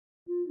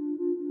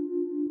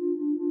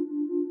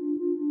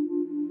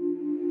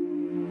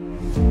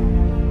Who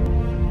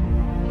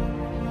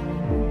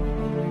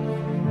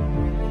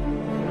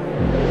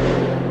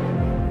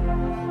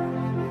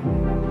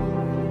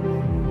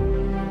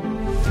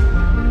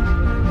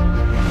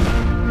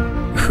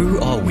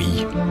are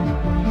we?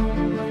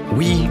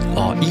 We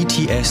are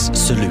ETS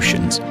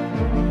Solutions,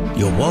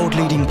 your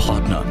world-leading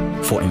partner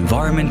for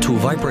environmental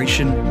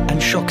vibration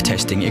and shock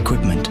testing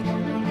equipment.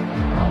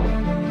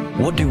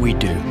 What do we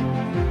do?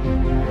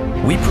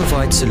 We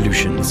provide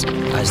solutions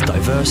as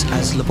diverse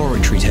as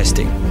laboratory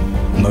testing,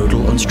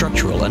 modal and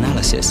structural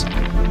analysis,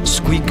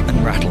 squeak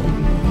and rattle,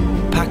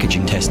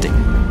 packaging testing,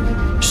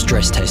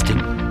 stress testing,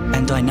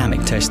 and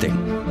dynamic testing.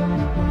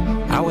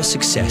 Our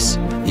success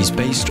is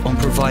based on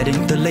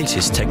providing the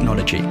latest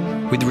technology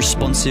with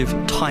responsive,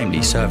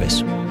 timely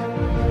service.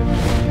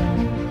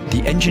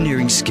 The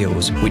engineering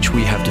skills which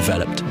we have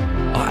developed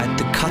are at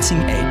the cutting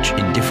edge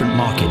in different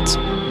markets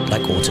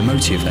like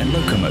automotive and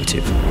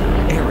locomotive,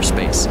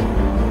 aerospace,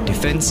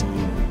 defense,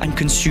 and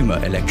consumer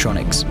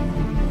electronics.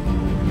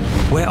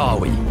 Where are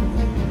we?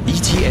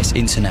 ETS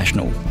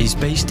International is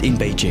based in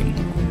Beijing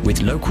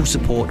with local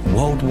support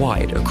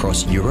worldwide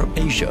across Europe,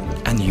 Asia,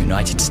 and the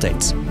United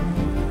States.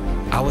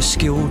 Our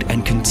skilled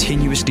and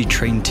continuously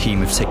trained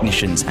team of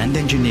technicians and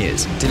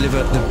engineers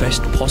deliver the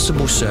best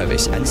possible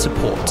service and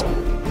support,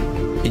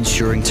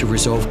 ensuring to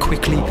resolve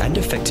quickly and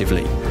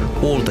effectively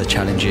all the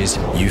challenges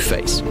you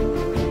face,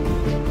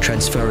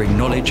 transferring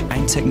knowledge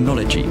and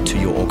technology to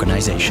your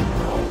organization.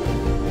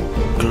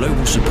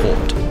 Global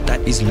support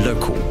that is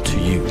local to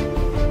you.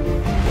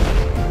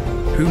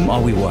 Whom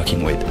are we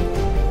working with?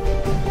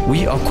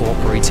 We are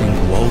cooperating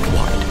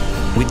worldwide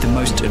with the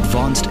most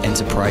advanced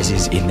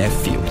enterprises in their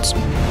fields.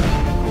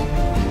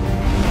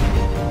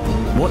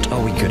 What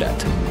are we good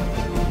at?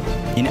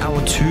 In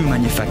our two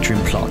manufacturing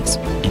plants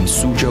in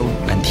Suzhou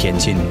and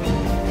Tianjin,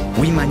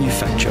 we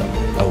manufacture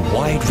a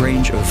wide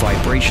range of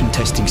vibration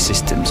testing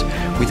systems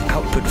with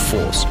output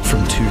force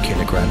from 2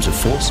 kilograms of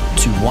force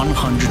to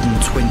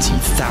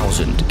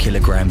 120,000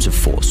 kilograms of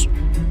force.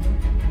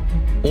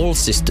 All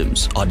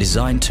systems are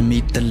designed to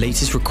meet the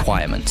latest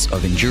requirements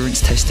of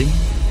endurance testing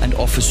and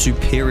offer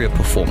superior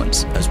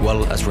performance as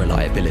well as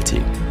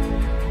reliability.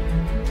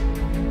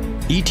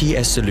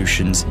 ETS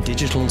Solutions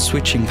digital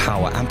switching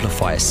power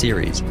amplifier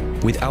series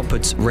with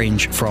outputs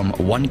range from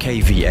 1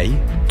 kVA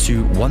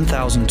to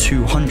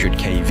 1200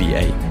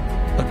 kVA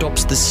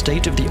adopts the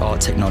state-of-the-art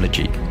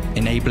technology,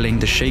 enabling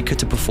the shaker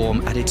to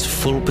perform at its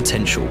full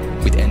potential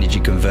with energy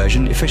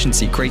conversion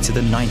efficiency greater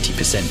than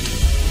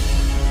 90%.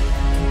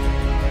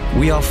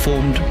 We are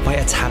formed by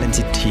a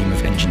talented team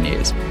of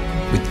engineers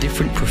with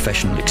different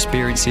professional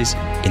experiences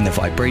in the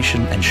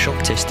vibration and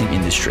shock testing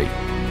industry,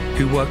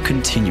 who work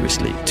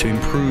continuously to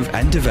improve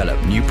and develop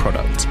new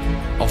products,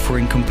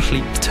 offering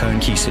complete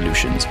turnkey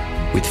solutions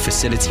with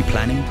facility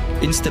planning,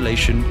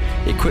 installation,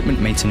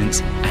 equipment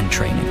maintenance, and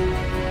training.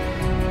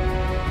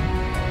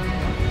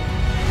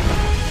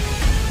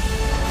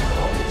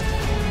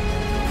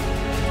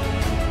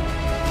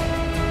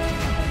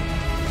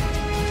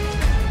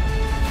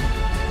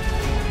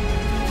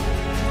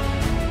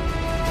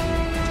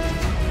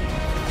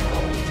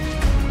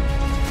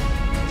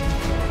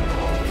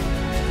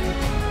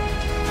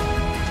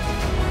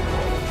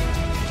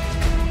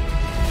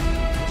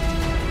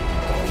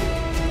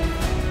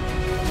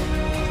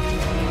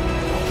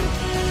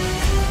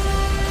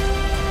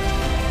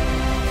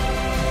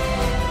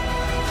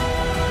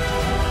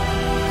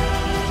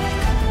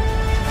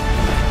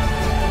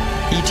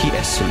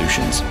 ETS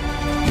Solutions,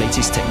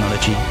 latest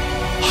technology,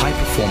 high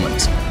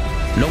performance,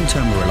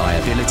 long-term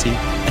reliability,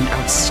 and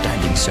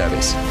outstanding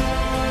service.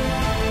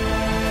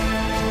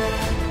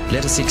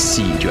 Let us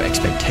exceed your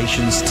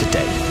expectations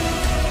today.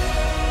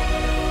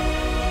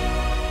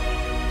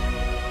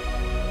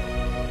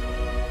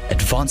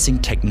 Advancing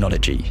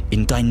technology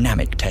in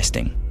dynamic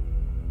testing.